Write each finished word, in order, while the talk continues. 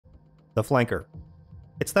The flanker.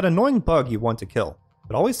 It's that annoying bug you want to kill,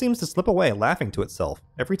 but always seems to slip away laughing to itself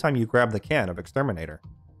every time you grab the can of exterminator.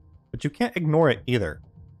 But you can't ignore it either,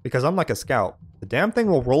 because unlike a scout, the damn thing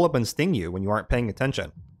will roll up and sting you when you aren't paying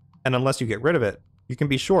attention, and unless you get rid of it, you can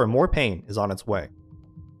be sure more pain is on its way.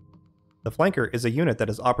 The flanker is a unit that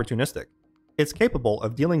is opportunistic. It's capable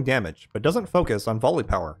of dealing damage, but doesn't focus on volley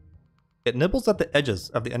power. It nibbles at the edges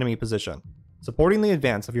of the enemy position, supporting the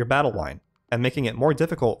advance of your battle line, and making it more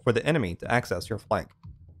difficult for the enemy to access your flank.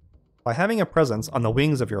 By having a presence on the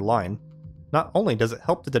wings of your line, not only does it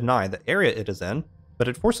help to deny the area it is in, but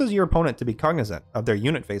it forces your opponent to be cognizant of their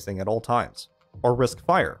unit facing at all times, or risk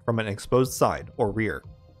fire from an exposed side or rear.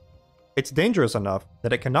 It's dangerous enough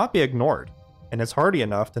that it cannot be ignored, and it's hardy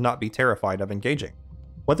enough to not be terrified of engaging,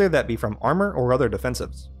 whether that be from armor or other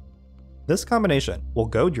defensives. This combination will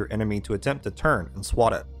goad your enemy to attempt to turn and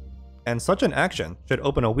swat it, and such an action should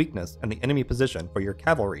open a weakness in the enemy position for your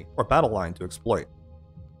cavalry or battle line to exploit.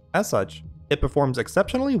 As such, it performs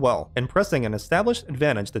exceptionally well in pressing an established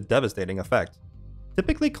advantage to devastating effect,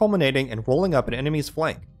 typically culminating in rolling up an enemy's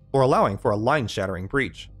flank or allowing for a line-shattering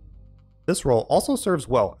breach. This role also serves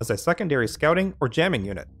well as a secondary scouting or jamming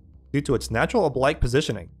unit, due to its natural oblique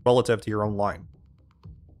positioning relative to your own line.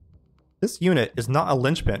 This unit is not a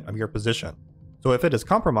linchpin of your position, so if it is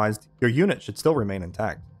compromised, your unit should still remain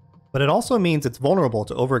intact. But it also means it's vulnerable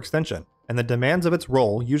to overextension, and the demands of its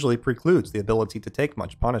role usually precludes the ability to take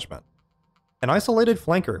much punishment. An isolated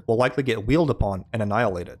flanker will likely get wheeled upon and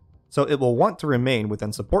annihilated, so it will want to remain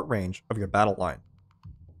within support range of your battle line.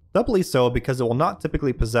 Doubly so because it will not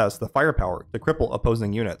typically possess the firepower to cripple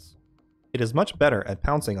opposing units. It is much better at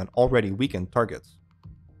pouncing on already weakened targets.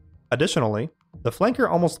 Additionally, the flanker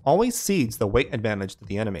almost always cedes the weight advantage to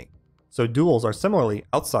the enemy, so duels are similarly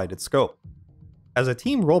outside its scope. As a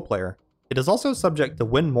team role player, it is also subject to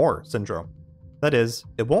win more syndrome. That is,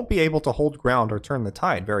 it won't be able to hold ground or turn the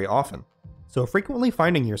tide very often, so frequently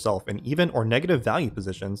finding yourself in even or negative value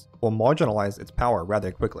positions will marginalize its power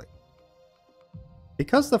rather quickly.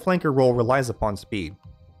 Because the flanker role relies upon speed,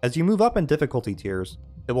 as you move up in difficulty tiers,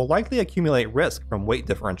 it will likely accumulate risk from weight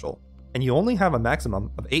differential, and you only have a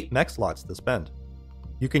maximum of 8 mech slots to spend.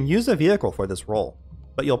 You can use a vehicle for this role,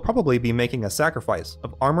 but you'll probably be making a sacrifice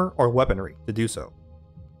of armor or weaponry to do so.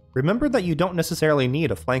 Remember that you don't necessarily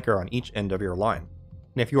need a flanker on each end of your line,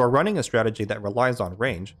 and if you are running a strategy that relies on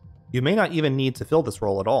range, you may not even need to fill this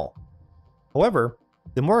role at all. However,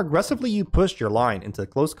 the more aggressively you push your line into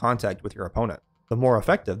close contact with your opponent, the more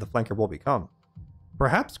effective the flanker will become,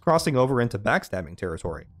 perhaps crossing over into backstabbing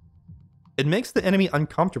territory. It makes the enemy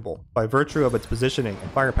uncomfortable by virtue of its positioning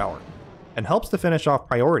and firepower, and helps to finish off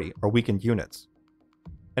priority or weakened units.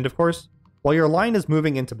 And of course, while your line is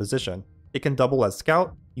moving into position, it can double as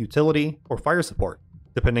scout, utility, or fire support,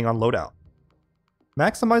 depending on loadout.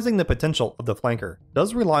 Maximizing the potential of the flanker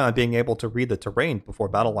does rely on being able to read the terrain before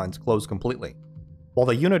battle lines close completely. While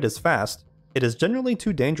the unit is fast, it is generally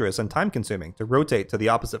too dangerous and time-consuming to rotate to the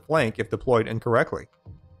opposite flank if deployed incorrectly.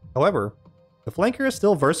 However, the flanker is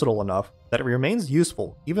still versatile enough that it remains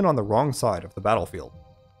useful even on the wrong side of the battlefield.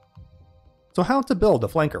 So how to build a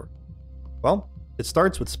flanker? Well, it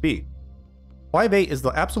starts with speed. 5.8 is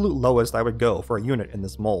the absolute lowest I would go for a unit in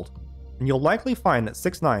this mold, and you'll likely find that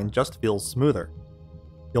 6.9 just feels smoother.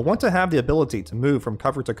 You'll want to have the ability to move from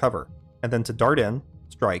cover to cover, and then to dart in,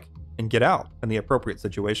 strike, and get out in the appropriate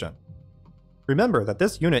situation. Remember that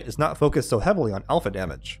this unit is not focused so heavily on alpha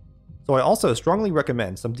damage, so I also strongly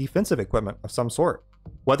recommend some defensive equipment of some sort,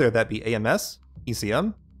 whether that be AMS,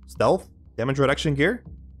 ECM, stealth, damage reduction gear,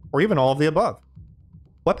 or even all of the above.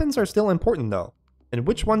 Weapons are still important though, and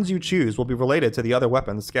which ones you choose will be related to the other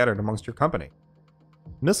weapons scattered amongst your company.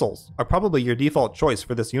 Missiles are probably your default choice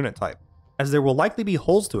for this unit type, as there will likely be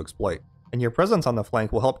holes to exploit, and your presence on the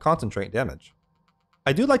flank will help concentrate damage.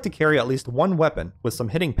 I do like to carry at least one weapon with some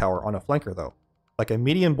hitting power on a flanker though, like a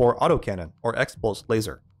medium bore autocannon or X-Pulse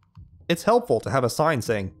laser. It's helpful to have a sign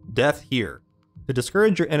saying, "Death here," to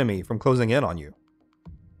discourage your enemy from closing in on you.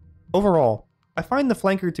 Overall, I find the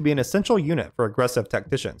flanker to be an essential unit for aggressive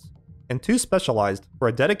tacticians, and too specialized for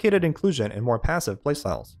a dedicated inclusion in more passive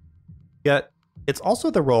playstyles. Yet, it's also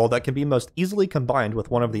the role that can be most easily combined with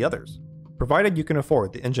one of the others, provided you can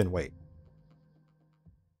afford the engine weight.